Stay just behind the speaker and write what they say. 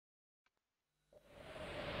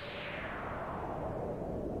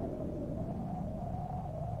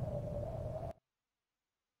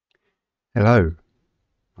Hello.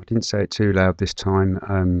 I didn't say it too loud this time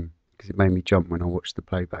because it made me jump when I watched the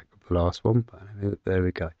playback of the last one. But there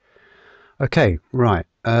we go. Okay, right.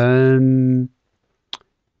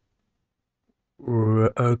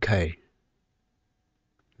 Okay.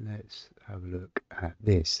 Let's have a look at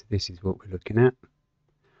this. This is what we're looking at.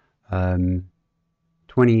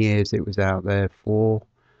 20 years it was out there for,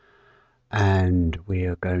 and we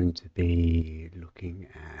are going to be looking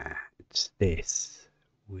at this,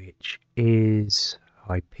 which is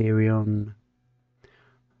Hyperion.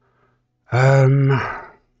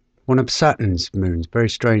 One of Saturn's moons, very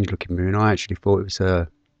strange looking moon. I actually thought it was an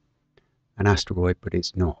asteroid, but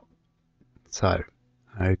it's not. So,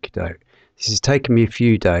 okie doke. This has taken me a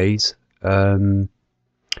few days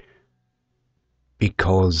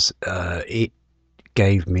because it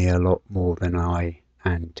gave me a lot more than I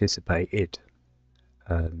anticipated.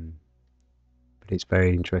 But it's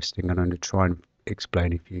very interesting, and I'm going to try and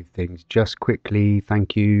explain a few things. Just quickly,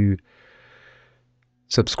 thank you,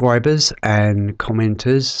 subscribers and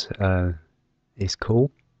commenters. It's cool,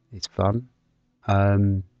 it's fun.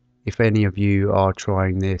 If any of you are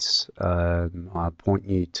trying this, I point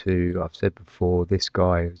you to, I've said before, this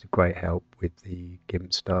guy is a great help with the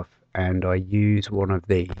GIMP stuff, and I use one of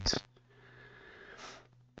these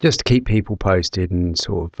just to keep people posted and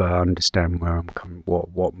sort of understand where I'm coming,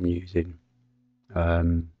 what I'm using.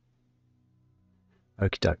 Okie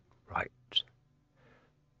doke, right.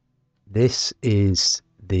 This is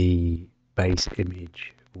the base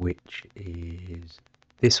image, which is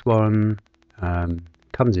this one.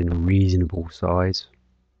 Comes in a reasonable size.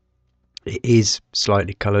 It is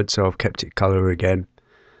slightly coloured, so I've kept it colour again.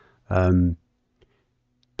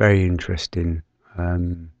 Very interesting.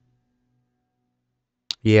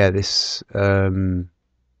 Yeah, this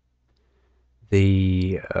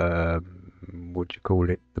the what do you call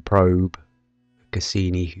it? The probe,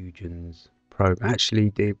 Cassini-Huygens probe.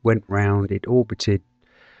 Actually, it went round. It orbited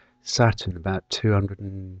Saturn about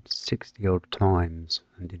 260 odd times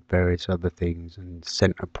and did various other things and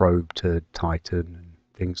sent a probe to Titan and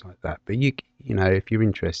things like that. But you know, if you're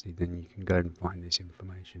interested, then you can go and find this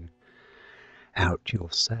information out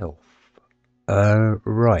yourself.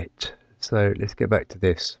 Right, so let's get back to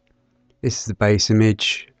this. This is the base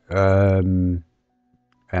image, and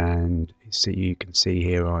so you can see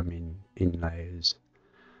here I'm in layers.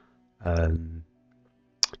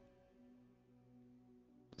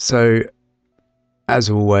 So as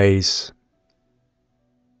always,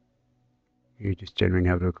 you just generally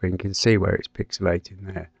have a look and you can see where it's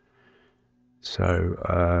pixelating there. So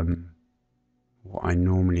what I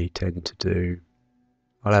normally tend to do,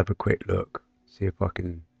 I'll have a quick look, see if I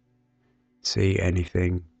can see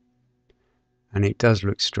anything, and it does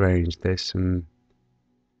look strange. There's some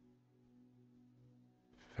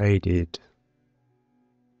faded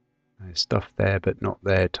stuff there but not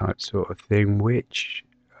there type sort of thing, which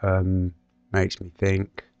makes me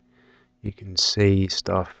think you can see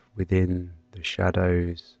stuff within the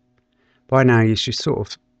shadows. By now you should sort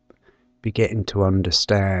of be getting to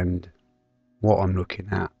understand what I'm looking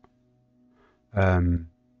at,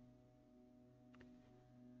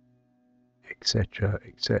 etc,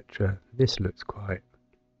 etc. This looks quite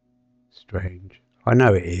strange. I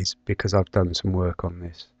know it is because I've done some work on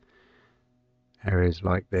this. Areas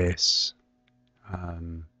like this,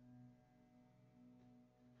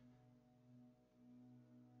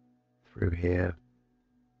 through here.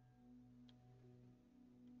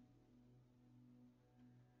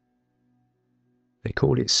 They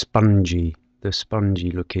call it spongy, the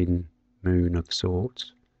spongy looking moon of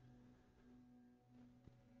sorts.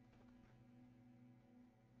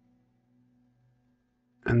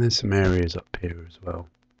 And there's some areas up here as well.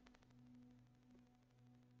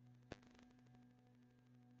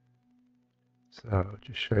 So I'll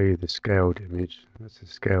just show you the scaled image. That's a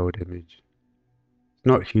scaled image. It's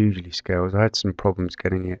not hugely scaled. I had some problems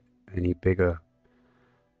getting it any bigger.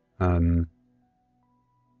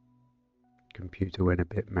 Computer went a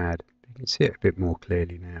bit mad. You can see it a bit more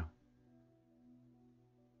clearly now.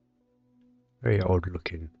 Very odd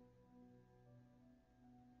looking.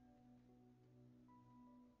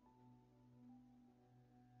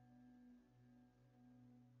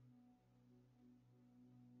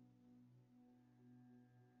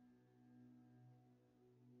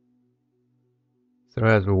 So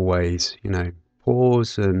as always, you know,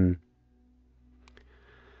 pause and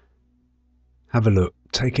have a look,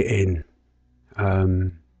 take it in.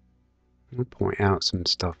 I'll point out some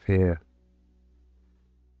stuff here,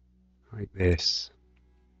 like this.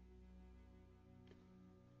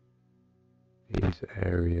 These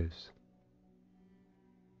areas.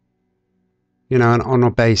 You know, on a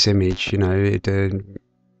base image, you know, it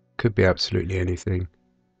Could be absolutely anything.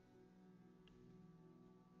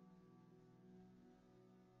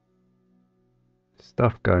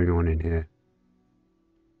 Stuff going on in here.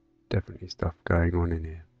 Definitely stuff going on in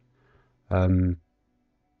here. Let's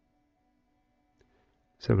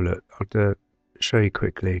have a look. I'll show you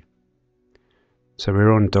quickly. So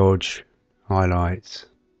we're on dodge, highlights.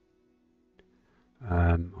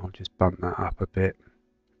 I'll just bump that up a bit.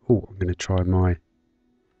 Oh, I'm going to try my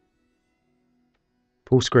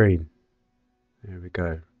full screen. There we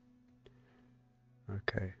go.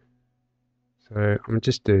 Okay. So I'm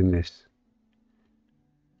just doing this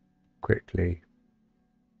quickly.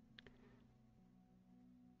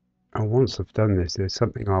 And once I've done this, there's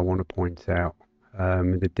something I want to point out.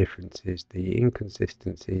 The differences, the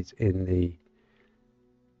inconsistencies in the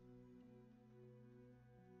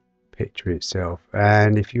picture itself.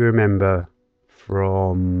 And if you remember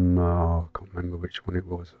from, I can't remember which one it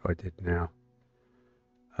was I did now.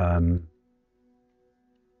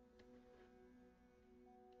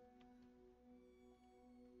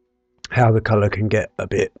 How the colour can get a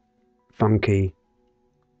bit funky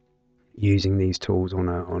using these tools on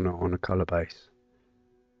a colour base.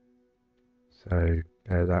 So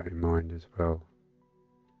bear that in mind as well.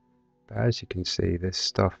 But as you can see, there's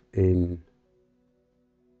stuff in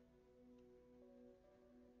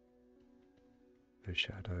the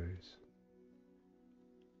shadows.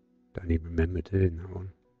 Don't even remember doing that one.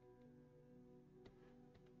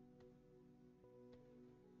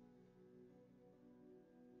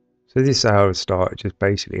 So this is how I start. Just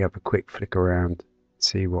basically have a quick flick around,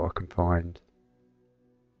 see what I can find.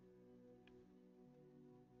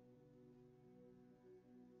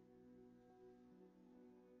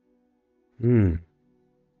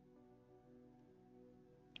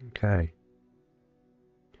 Okay.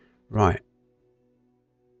 Right.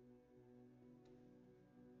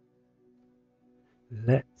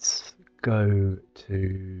 Let's go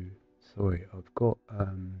to, sorry, I've got,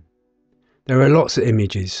 there are lots of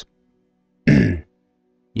images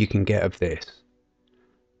you can get of this.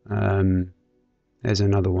 There's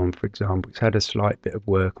another one, for example. It's had a slight bit of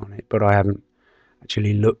work on it, but I haven't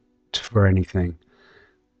actually looked for anything.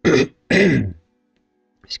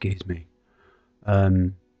 Excuse me.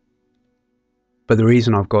 But the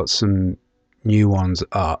reason I've got some new ones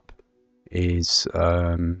up is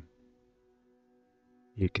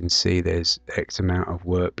you can see there's X amount of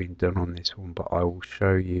work being done on this one, but I will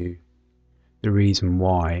show you the reason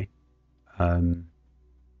why.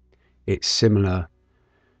 It's similar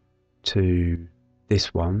to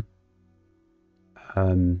this one,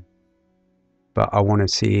 but I want to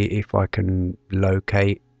see if I can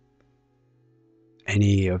locate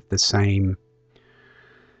any of the same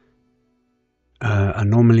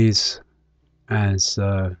anomalies as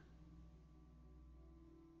are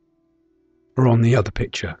on the other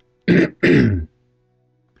picture.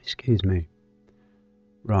 Excuse me.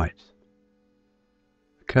 Right.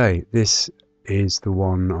 Okay, this is the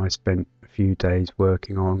one I spent a few days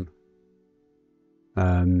working on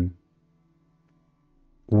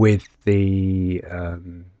with the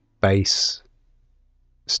base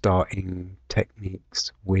starting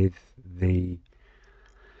techniques with the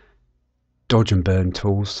dodge and burn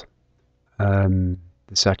tools. The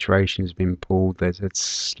saturation has been pulled. There's a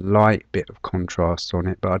slight bit of contrast on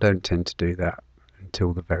it, but I don't tend to do that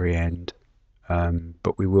until the very end.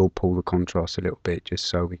 But we will pull the contrast a little bit just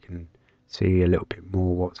so we can see a little bit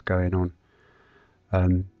more what's going on.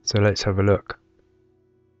 So let's have a look.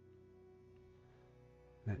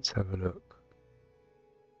 Let's have a look.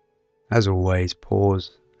 As always,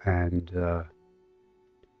 pause and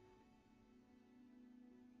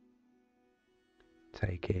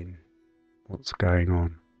take in what's going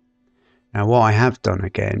on. Now what I have done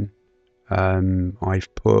again, I've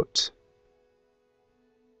put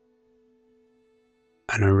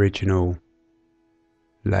an original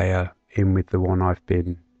layer in with the one I've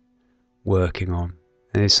been working on.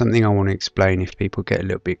 And there's something I want to explain if people get a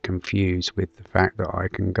little bit confused with the fact that I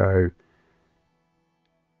can go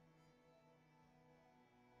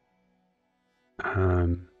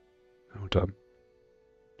hold on.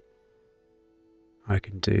 I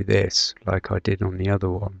can do this like I did on the other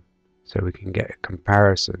one, so we can get a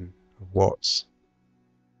comparison of what's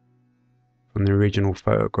from the original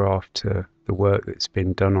photograph to the work that's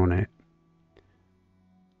been done on it.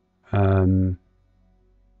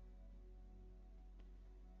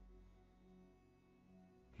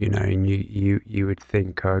 You know, and you would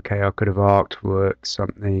think, okay, I could have artworked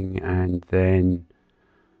something and then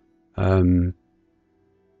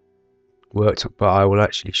worked, but I will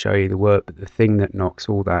actually show you the work. But the thing that knocks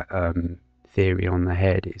all that theory on the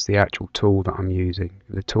head is the actual tool that I'm using.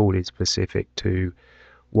 The tool is specific to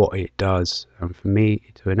what it does. And for me,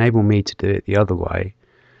 to enable me to do it the other way,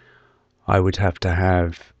 I would have to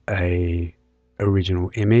have a original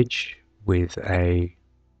image with a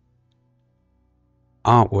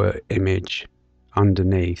artwork image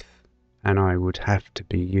underneath, and I would have to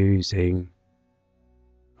be using,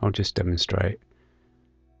 I'll just demonstrate,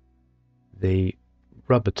 the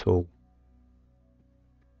rubber tool.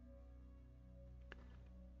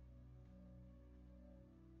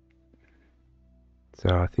 So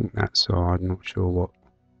I think that's all. I'm not sure what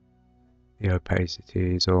the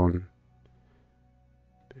opacity is on.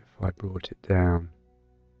 But if I brought it down,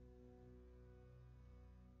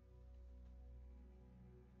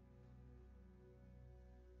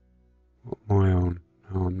 what am I on?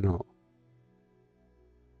 No, I'm not.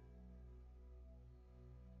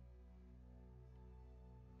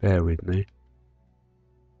 Bear with me.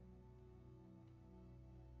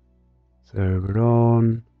 So we're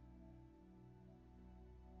on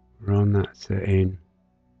that setting.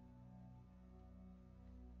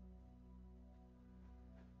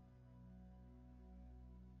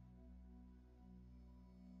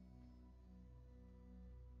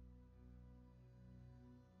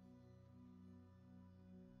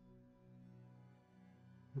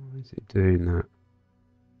 Why is it doing that?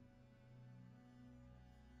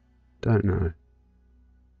 Don't know.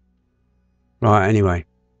 Right, anyway.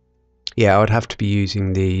 Yeah, I would have to be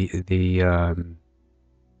using the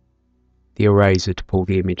eraser to pull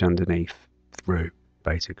the image underneath through,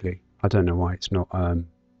 basically. I don't know why it's not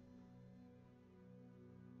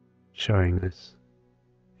showing us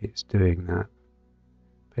it's doing that.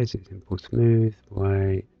 Basic, simple, smooth,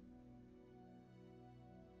 white,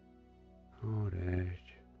 hard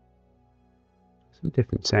edge. Some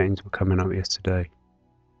different settings were coming up yesterday.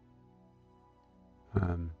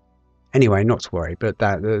 Anyway, not to worry, but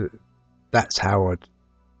that's how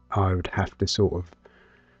I would have to sort of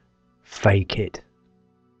fake it.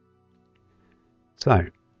 So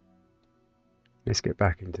let's get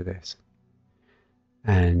back into this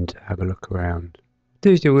and have a look around.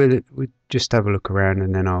 We just have a look around,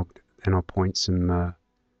 and then I'll point some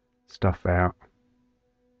stuff out.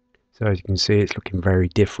 So as you can see, it's looking very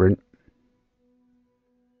different.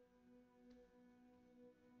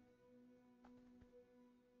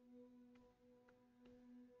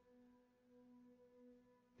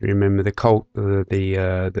 Remember, the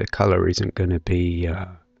color isn't going to be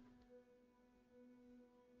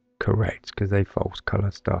correct because they false color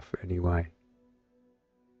stuff anyway.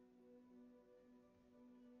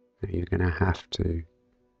 You're going to have to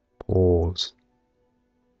pause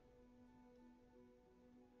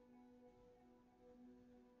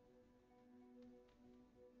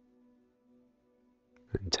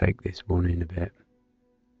and take this one in a bit.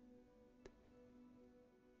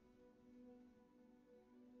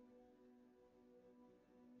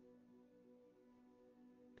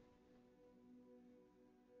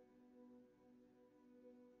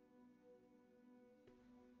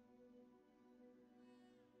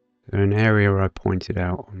 So an area I pointed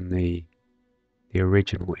out on the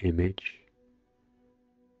original image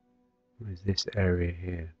was this area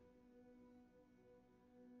here.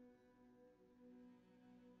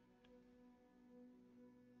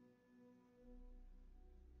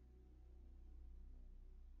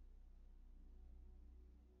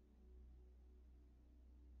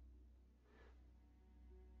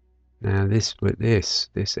 Now this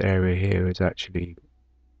area here is actually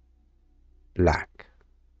black.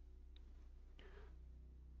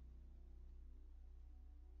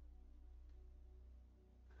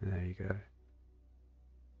 There you go.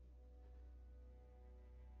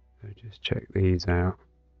 So just check these out.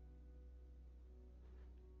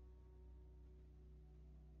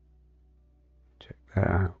 Check that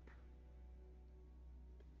out.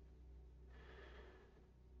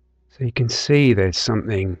 So you can see there's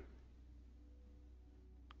something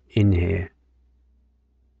in here,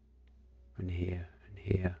 and here, and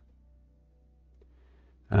here.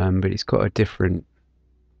 But it's got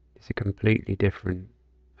it's a completely different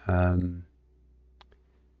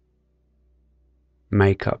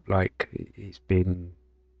makeup, like it's been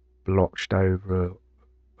blotched over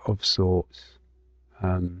of sorts.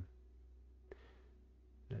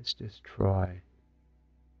 Let's just try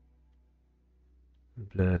the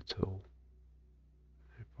blur tool.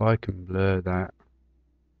 If I can blur that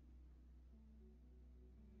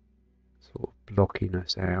sort of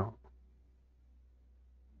blockiness out,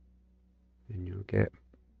 then you'll get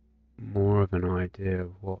more of an idea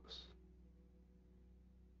of what's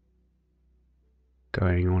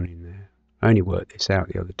going on in there. I only worked this out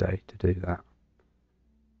the other day to do that.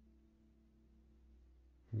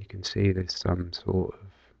 And you can see there's some sort of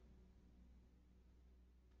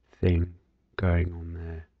thing going on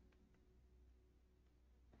there.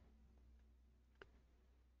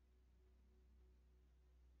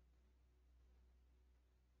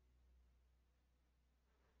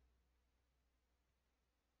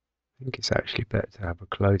 I think it's actually better to have a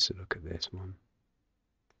closer look at this one.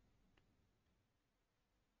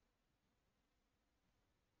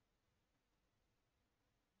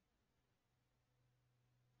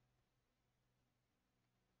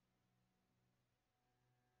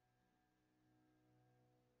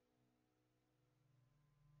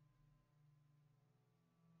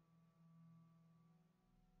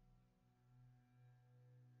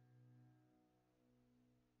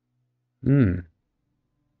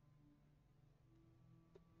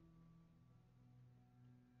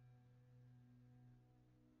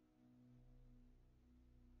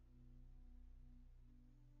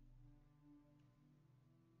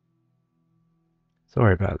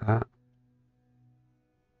 Sorry about that.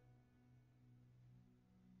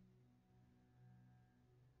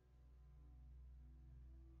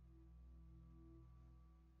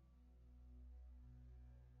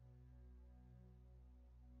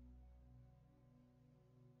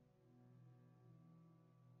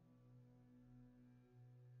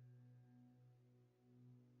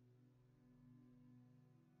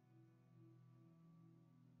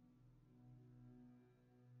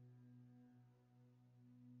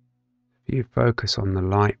 If you focus on the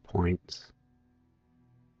light points,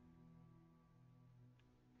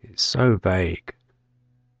 it's so vague.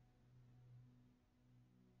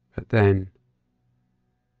 But then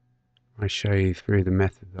I show you through the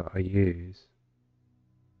method that I use.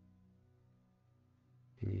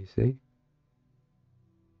 Can you see?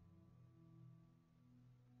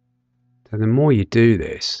 So the more you do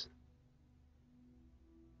this,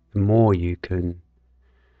 the more you can,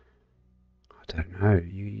 I don't know,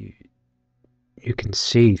 you can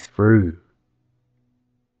see through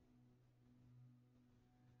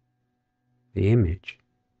the image.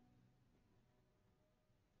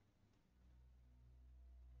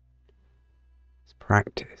 It's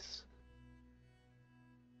practice.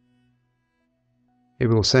 It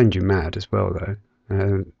will send you mad as well, though.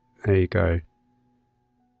 There you go.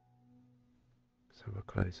 Let's have a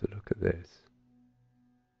closer look at this.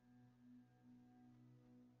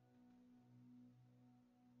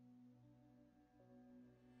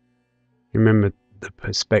 Remember the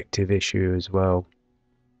perspective issue as well.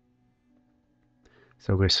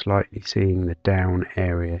 So we're slightly seeing the down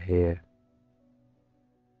area here.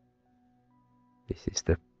 This is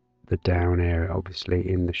the down area, obviously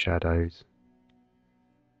in the shadows.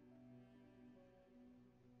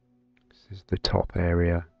 This is the top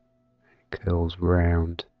area. It curls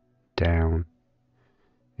round, down.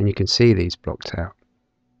 And you can see these blocked out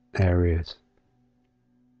areas.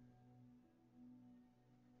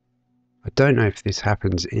 I don't know if this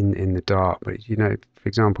happens in the dark, but you know, for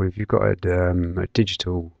example, if you've got a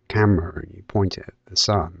digital camera and you point it at the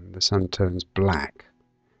sun turns black.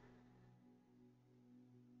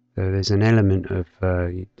 So there's an element of,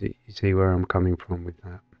 you see where I'm coming from with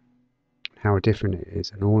that, how different it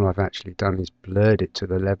is, and all I've actually done is blurred it to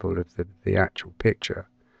the level of the actual picture,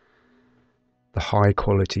 the high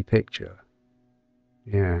quality picture.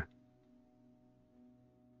 Yeah.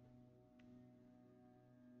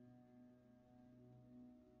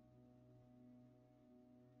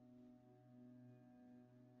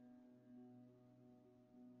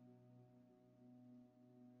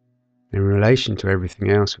 In relation to everything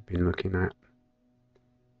else we've been looking at,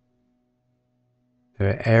 there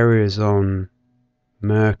are areas on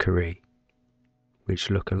Mercury which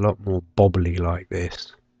look a lot more bobbly like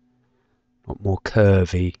this, a lot more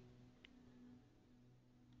curvy,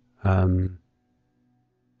 and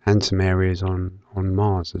some areas on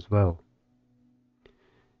Mars as well.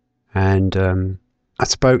 And I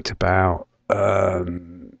spoke about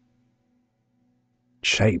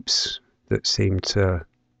shapes that seem to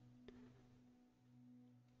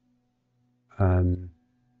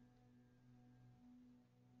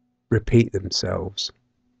repeat themselves,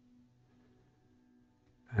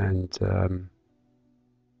 and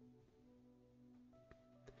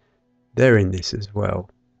they're in this as well.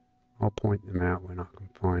 I'll point them out when I can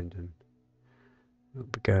find them. We'll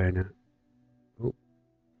be going at, oh,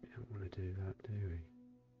 we don't want to do that, do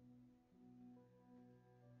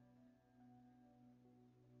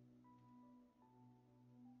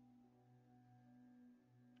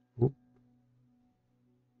we? Oh,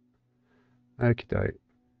 okie doke.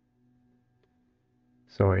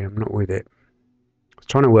 Sorry, I'm not with it. I was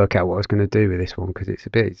trying to work out what I was going to do with this one because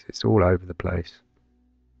it's all over the place.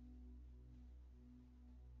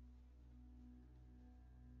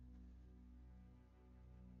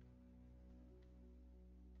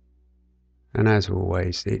 And as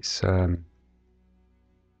always, it's a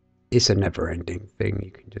never-ending thing.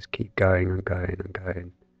 You can just keep going and going and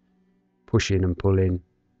going, pushing and pulling.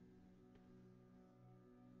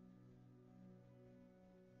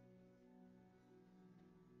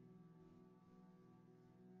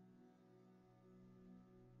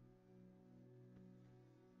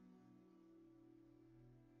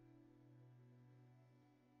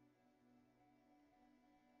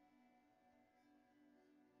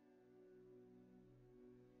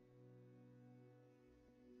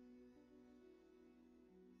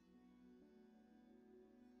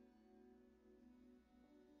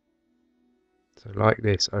 So like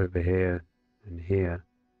this over here and here,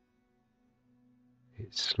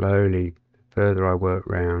 it's slowly, the further I work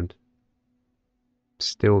round,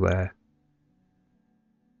 still there.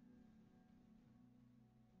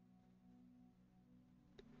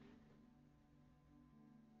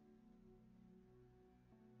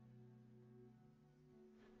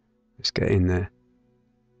 Let's get in there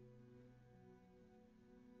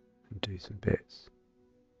and do some bits.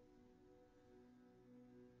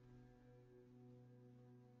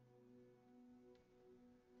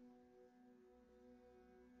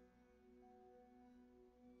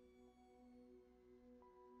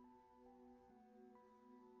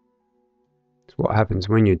 So what happens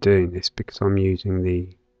when you're doing this, because I'm using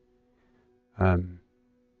the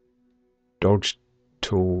dodge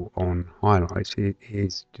tool on highlights, it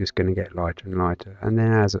is just going to get lighter and lighter. And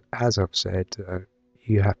then as I've said,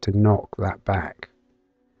 you have to knock that back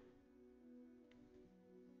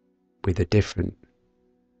with a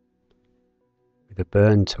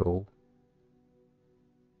burn tool.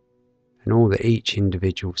 And all that each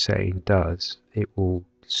individual setting does, it will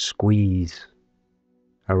squeeze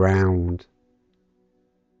around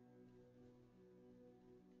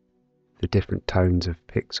the different tones of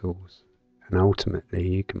pixels, and ultimately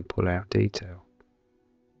you can pull out detail.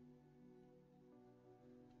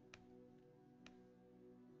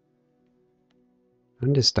 I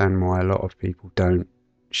understand why a lot of people don't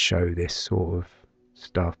show this sort of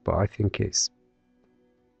stuff, but I think it's,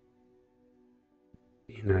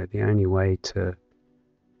 you know, the only way to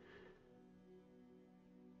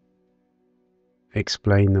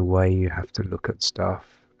explain the way you have to look at stuff,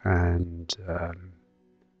 and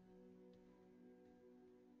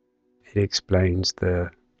it explains the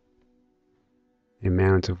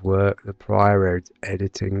amount of work, the prior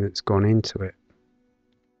editing that's gone into it.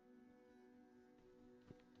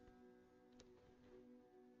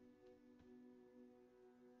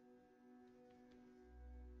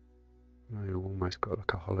 It's almost got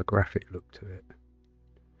like a holographic look to it.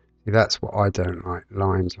 See, that's what I don't like,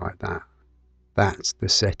 lines like that. That's the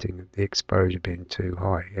setting of the exposure being too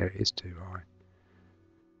high. Yeah, it is too high.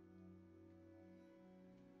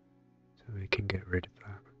 So we can get rid of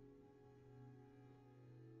that.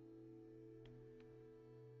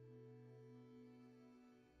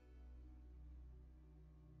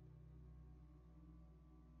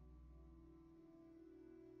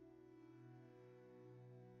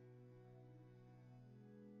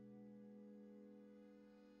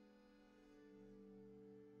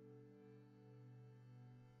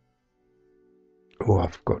 Oh, I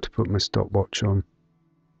forgot to put my stopwatch on.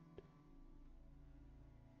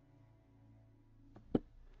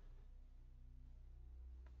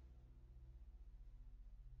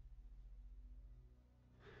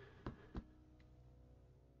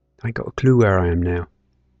 I got a clue where I am now.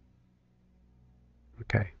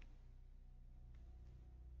 Okay.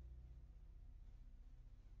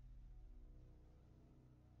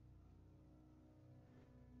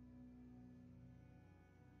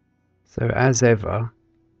 So as ever,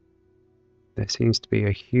 there seems to be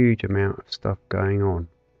a huge amount of stuff going on.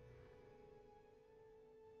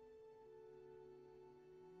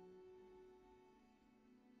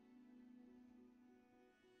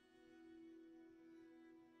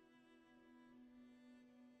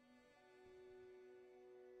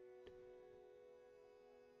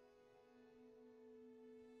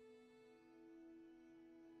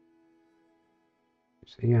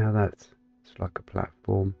 See how it's like a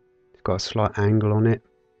platform. It's got a slight angle on it.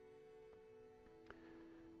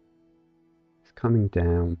 It's coming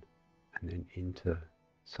down and then into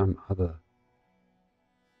some other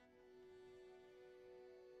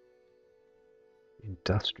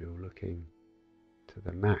industrial looking to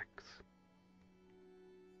the max.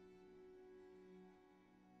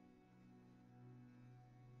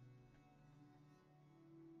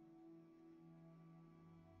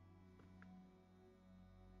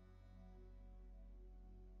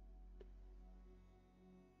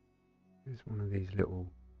 There's one of these little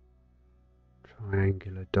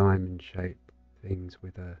triangular diamond shaped things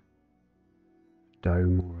with a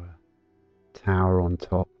dome or a tower on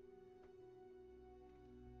top.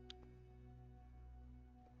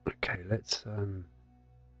 Okay, let's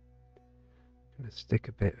stick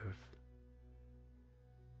a bit of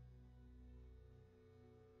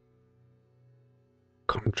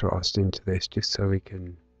contrast into this just so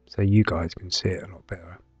you guys can see it a lot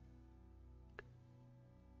better.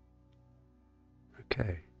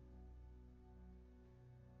 Okay.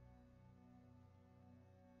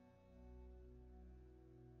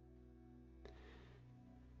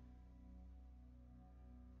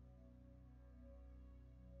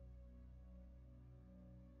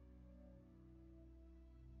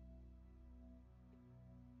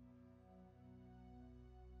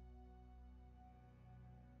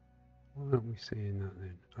 Why aren't we seeing that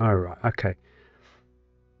then? Oh, right, okay.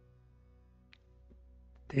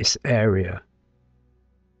 This area,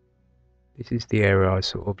 this is the area I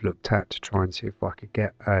sort of looked at to try and see if I could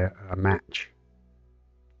get a match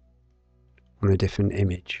on a different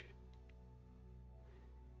image.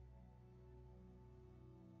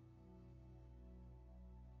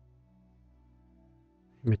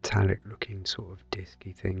 Metallic looking sort of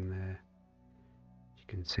disky thing there. You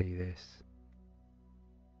can see this.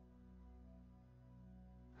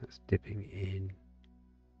 That's dipping in.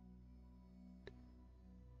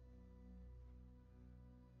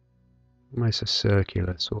 Almost a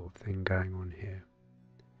circular sort of thing going on here.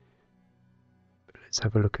 But let's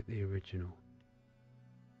have a look at the original.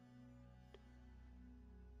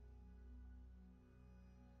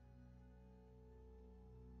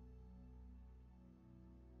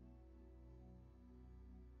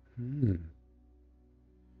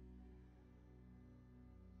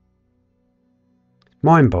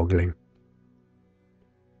 Mind-boggling.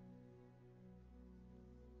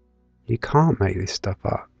 You can't make this stuff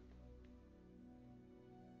up.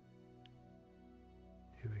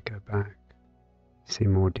 Here we go back. See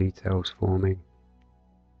more details forming.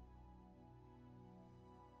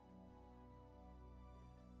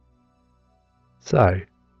 So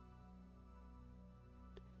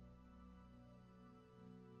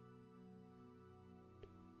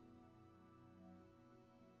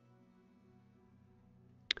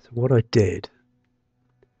what I did,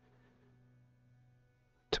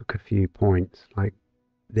 took a few points like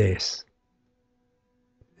this,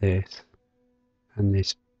 and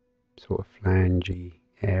this sort of flangey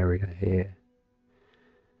area here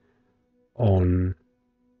on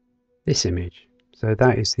this image. So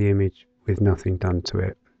that is the image with nothing done to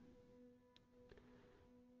it.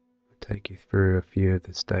 I'll take you through a few of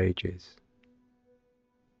the stages.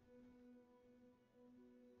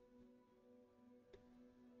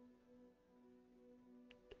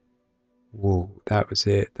 Whoa, that was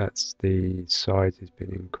it. That's the size has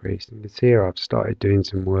been increased. And you can see here I've started doing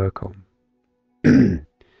some work on.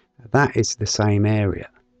 That is the same area,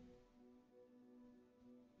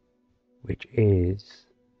 which is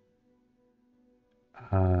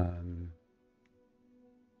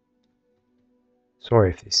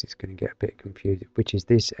sorry if this is going to get a bit confusing, which is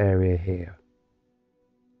this area here.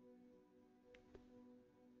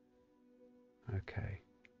 Okay.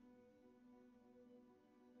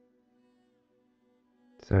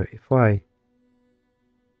 So if I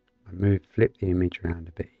flip the image around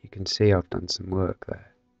a bit, you can see I've done some work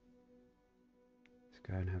there. Let's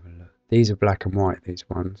go and have a look. These are black and white, these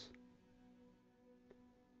ones.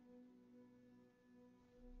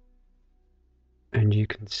 And you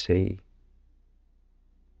can see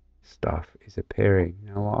stuff is appearing.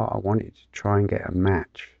 Now I wanted to try and get a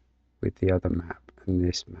match with the other map and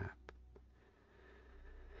this map.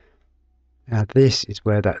 Now this is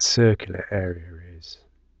where that circular area is.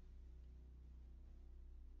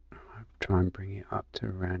 I'll try and bring it up to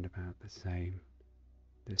around about the same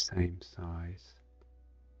size.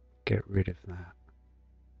 Get rid of that.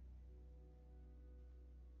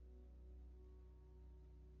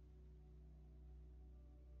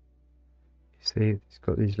 You see, it's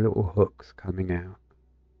got these little hooks coming out.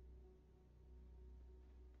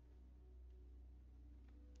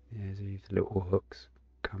 There's these little hooks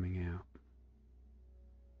coming out.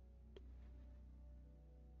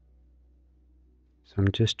 So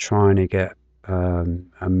I'm just trying to get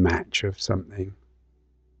a match of something.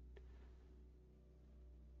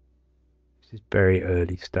 This is very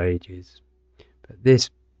early stages. But this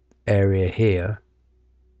area here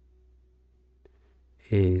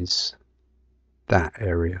is that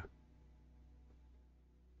area.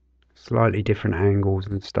 Slightly different angles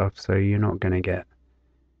and stuff, so you're not going to get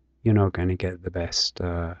the best.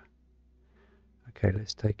 Okay,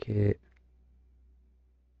 let's take it.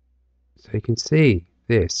 So you can see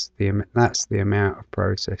this. That's the amount of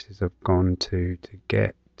processes I've gone to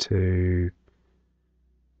get to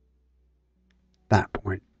that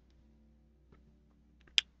point.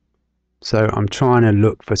 So I'm trying to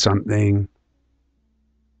look for something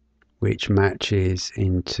which matches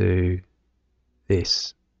into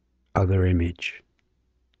this other image.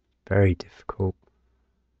 Very difficult.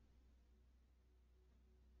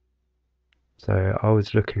 So I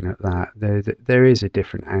was looking at that. There is a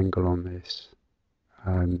different angle on this.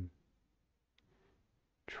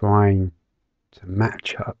 Trying to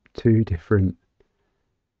match up two different.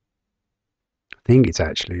 I think it's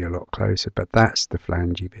actually a lot closer, but that's the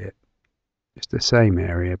flangy bit. It's the same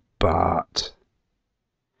area, but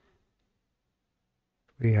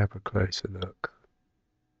if we have a closer look,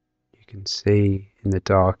 you can see in the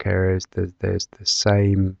dark areas that there's the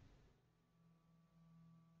same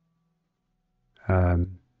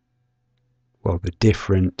well, the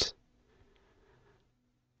different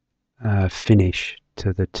finish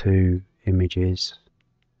to the two images,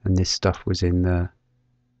 and this stuff was in the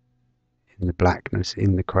blackness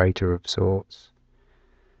in the crater of sorts.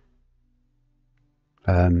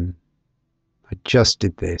 I just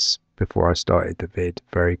did this before I started the vid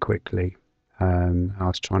very quickly. I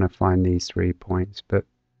was trying to find these 3 points, but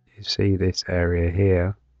you see this area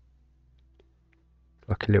here,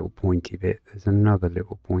 like a little pointy bit. There's another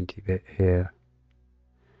little pointy bit here.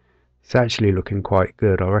 It's actually looking quite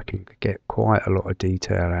good. I reckon you could get quite a lot of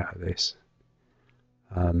detail out of this.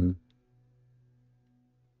 Where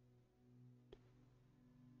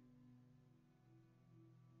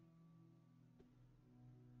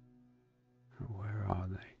are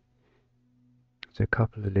they? There's a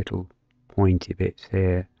couple of little pointy bits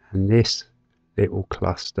here, and this little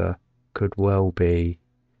cluster could well be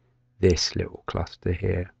this little cluster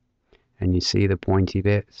here. And you see the pointy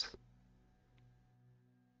bits?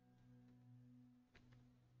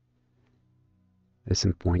 There's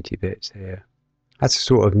some pointy bits here. That's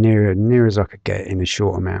sort of near as I could get in a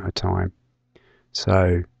short amount of time.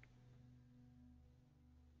 So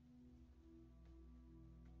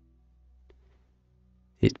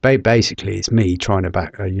it's basically it's me trying to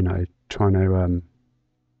trying to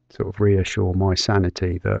sort of reassure my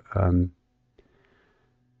sanity that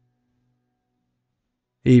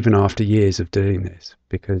even after years of doing this,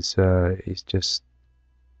 because it's just,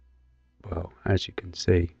 well, as you can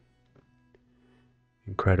see,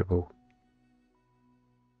 incredible.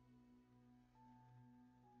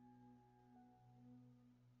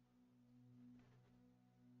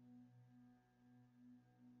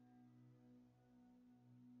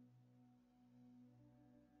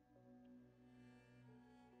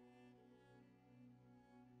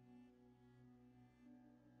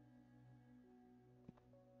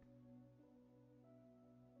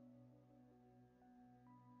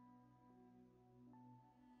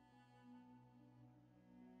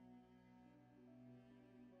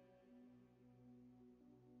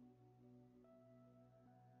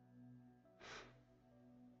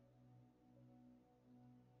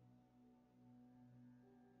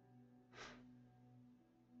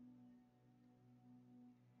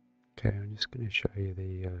 Okay, I'm just going to show you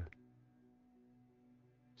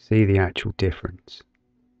see the actual difference.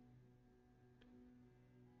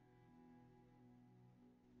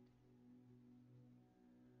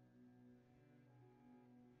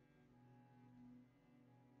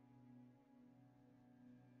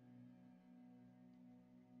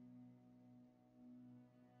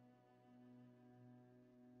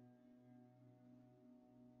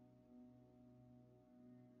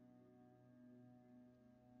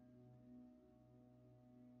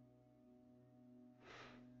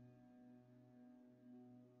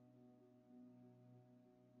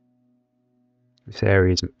 This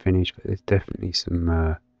area isn't finished, but there's definitely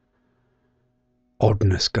some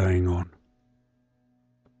oddness going on.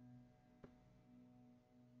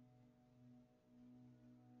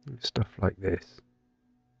 Stuff like this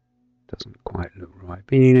doesn't quite look right,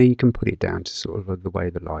 but you can put it down to sort of the way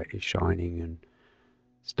the light is shining and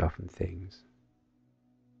stuff and things.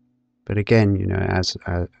 But again, as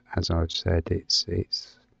I've said, it's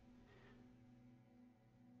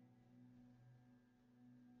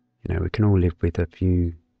we can all live with a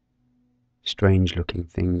few strange looking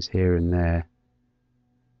things here and there.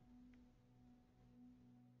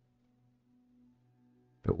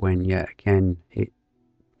 But when yet again it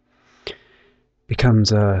becomes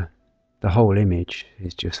the whole image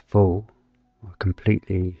is just full, or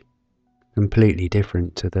completely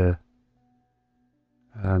different to the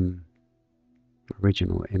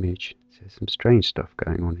original image. There's some strange stuff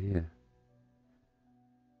going on here.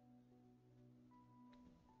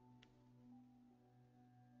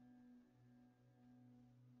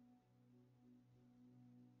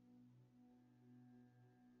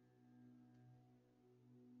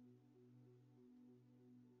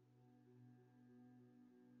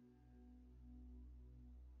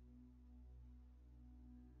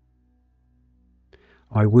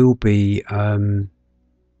 I will be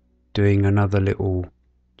doing another little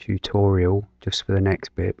tutorial just for the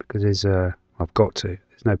next bit, because I've got to.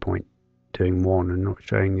 There's no point doing one and not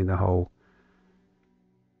showing you the whole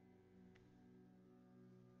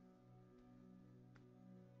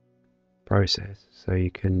process, so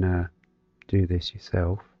you can do this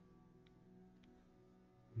yourself.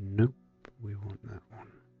 Nope, we want that one.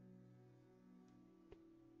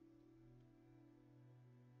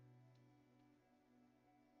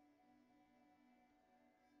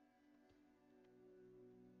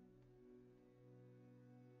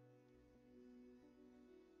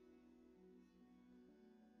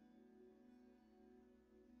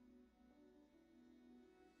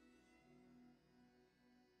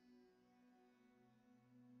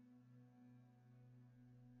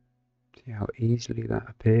 See how easily that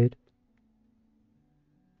appeared?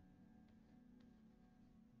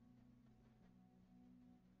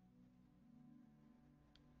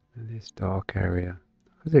 And this dark area,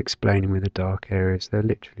 I was explaining with the dark areas, they're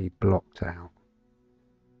literally blocked out.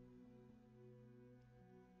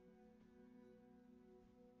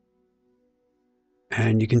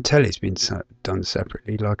 And you can tell it's been done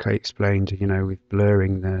separately, like I explained, you know, with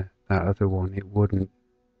blurring that other one, it wouldn't,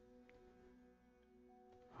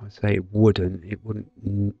 I'd say it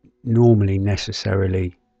wouldn't normally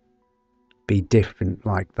necessarily be different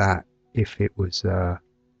like that if it was,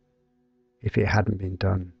 if it hadn't been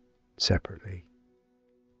done separately.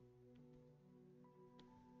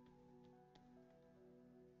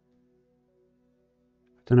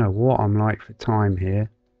 I don't know what I'm like for time here.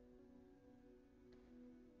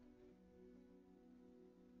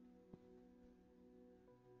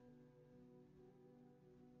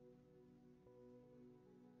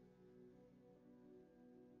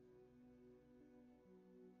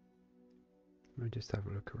 Let me just have a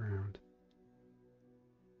look around.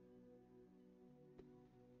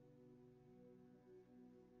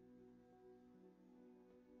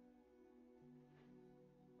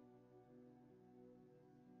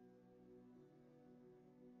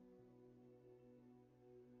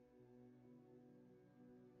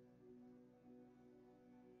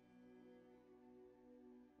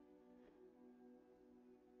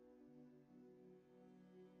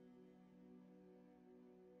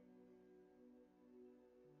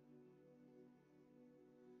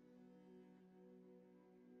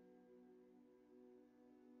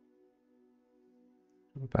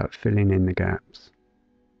 What about filling in the gaps?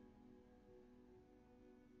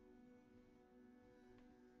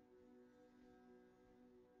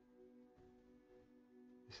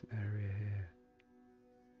 This area here.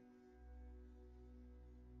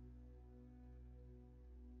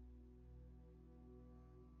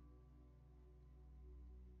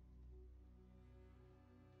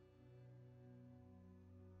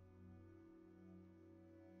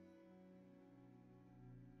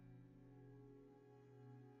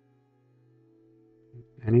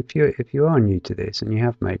 And if you are new to this and you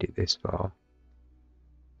have made it this far,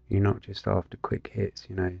 you're not just after quick hits,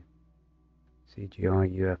 you know,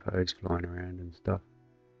 CGI UFOs flying around and stuff,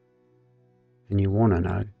 and you want to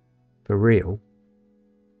know for real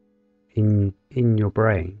in your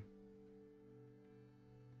brain,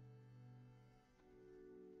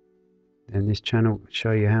 then this channel will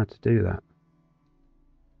show you how to do that.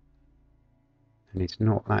 And it's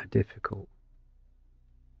not that difficult.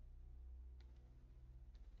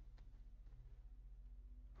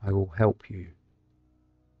 I will help you.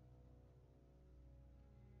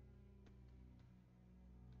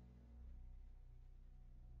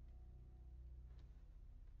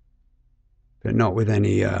 But not with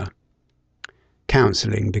any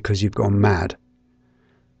counselling because you've gone mad.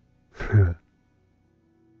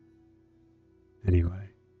 Anyway.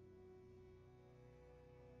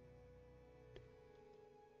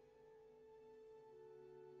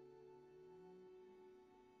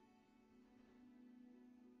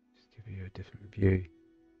 Just give you a different view.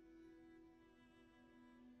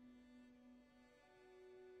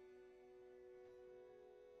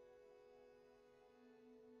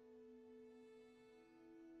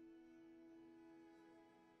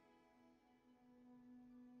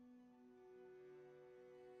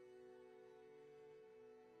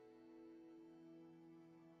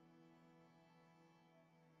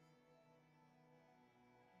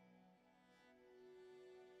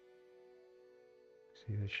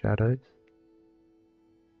 See the shadows?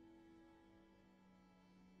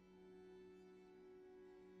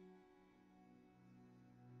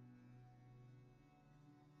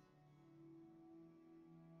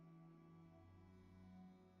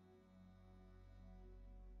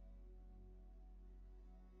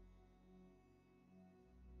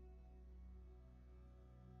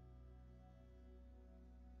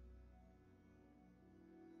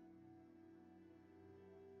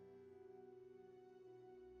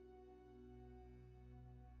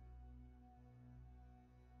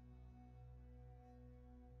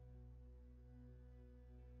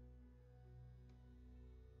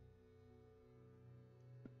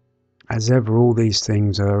 as ever, all these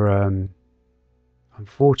things are,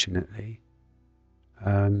 unfortunately,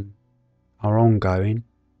 are ongoing.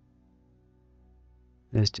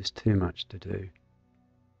 There's just too much to do.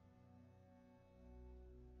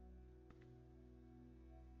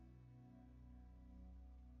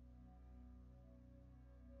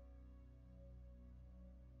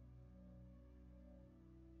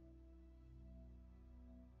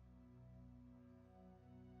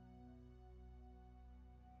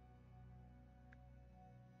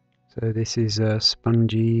 So this is a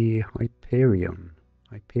spongy Hyperion.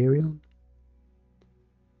 Hyperion?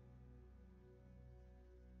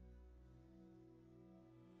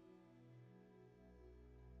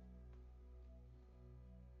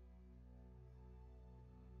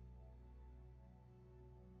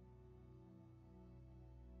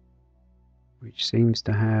 Which seems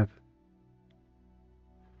to have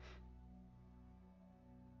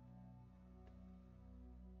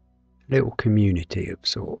a little community of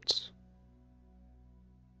sorts.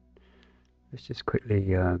 Let's just quickly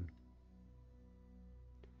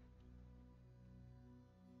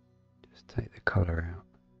just take the colour out.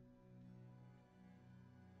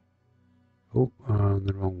 Oh,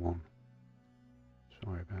 the wrong one.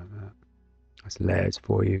 Sorry about that. That's layers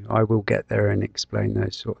for you. I will get there and explain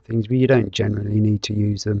those sort of things, but you don't generally need to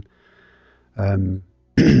use them.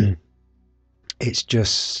 It's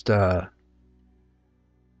just fun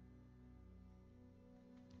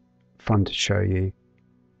to show you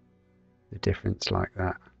the difference like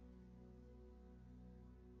that.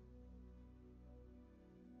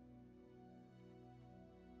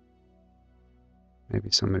 Maybe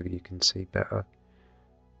some of you can see better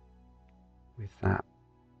with that.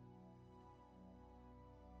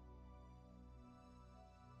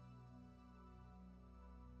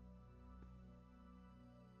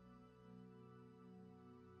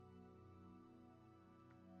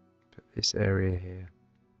 But this area here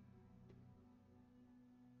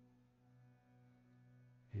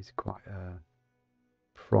is quite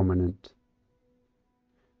prominent,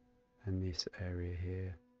 and this area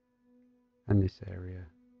here, and this area.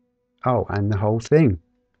 Oh, and the whole thing.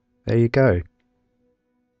 There you go.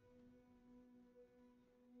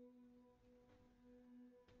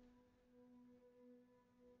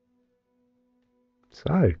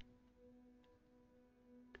 So,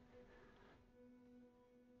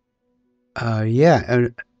 yeah,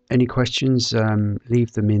 any questions,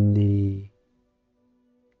 leave them in the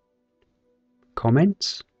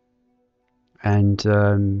comments. And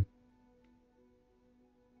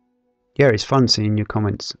yeah, it's fun seeing your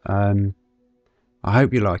comments. I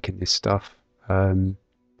hope you're liking this stuff. It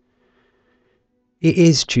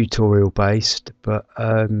is tutorial based, but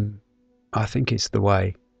I think it's the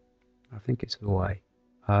way. I think it's the way.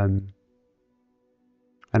 And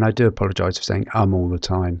I do apologise for saying all the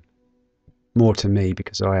time. More to me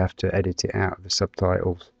because I have to edit it out of the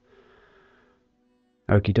subtitles.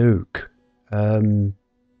 Okie doke.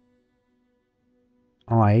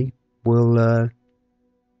 I will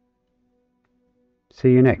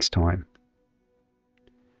see you next time.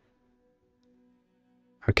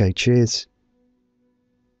 Okay, cheers.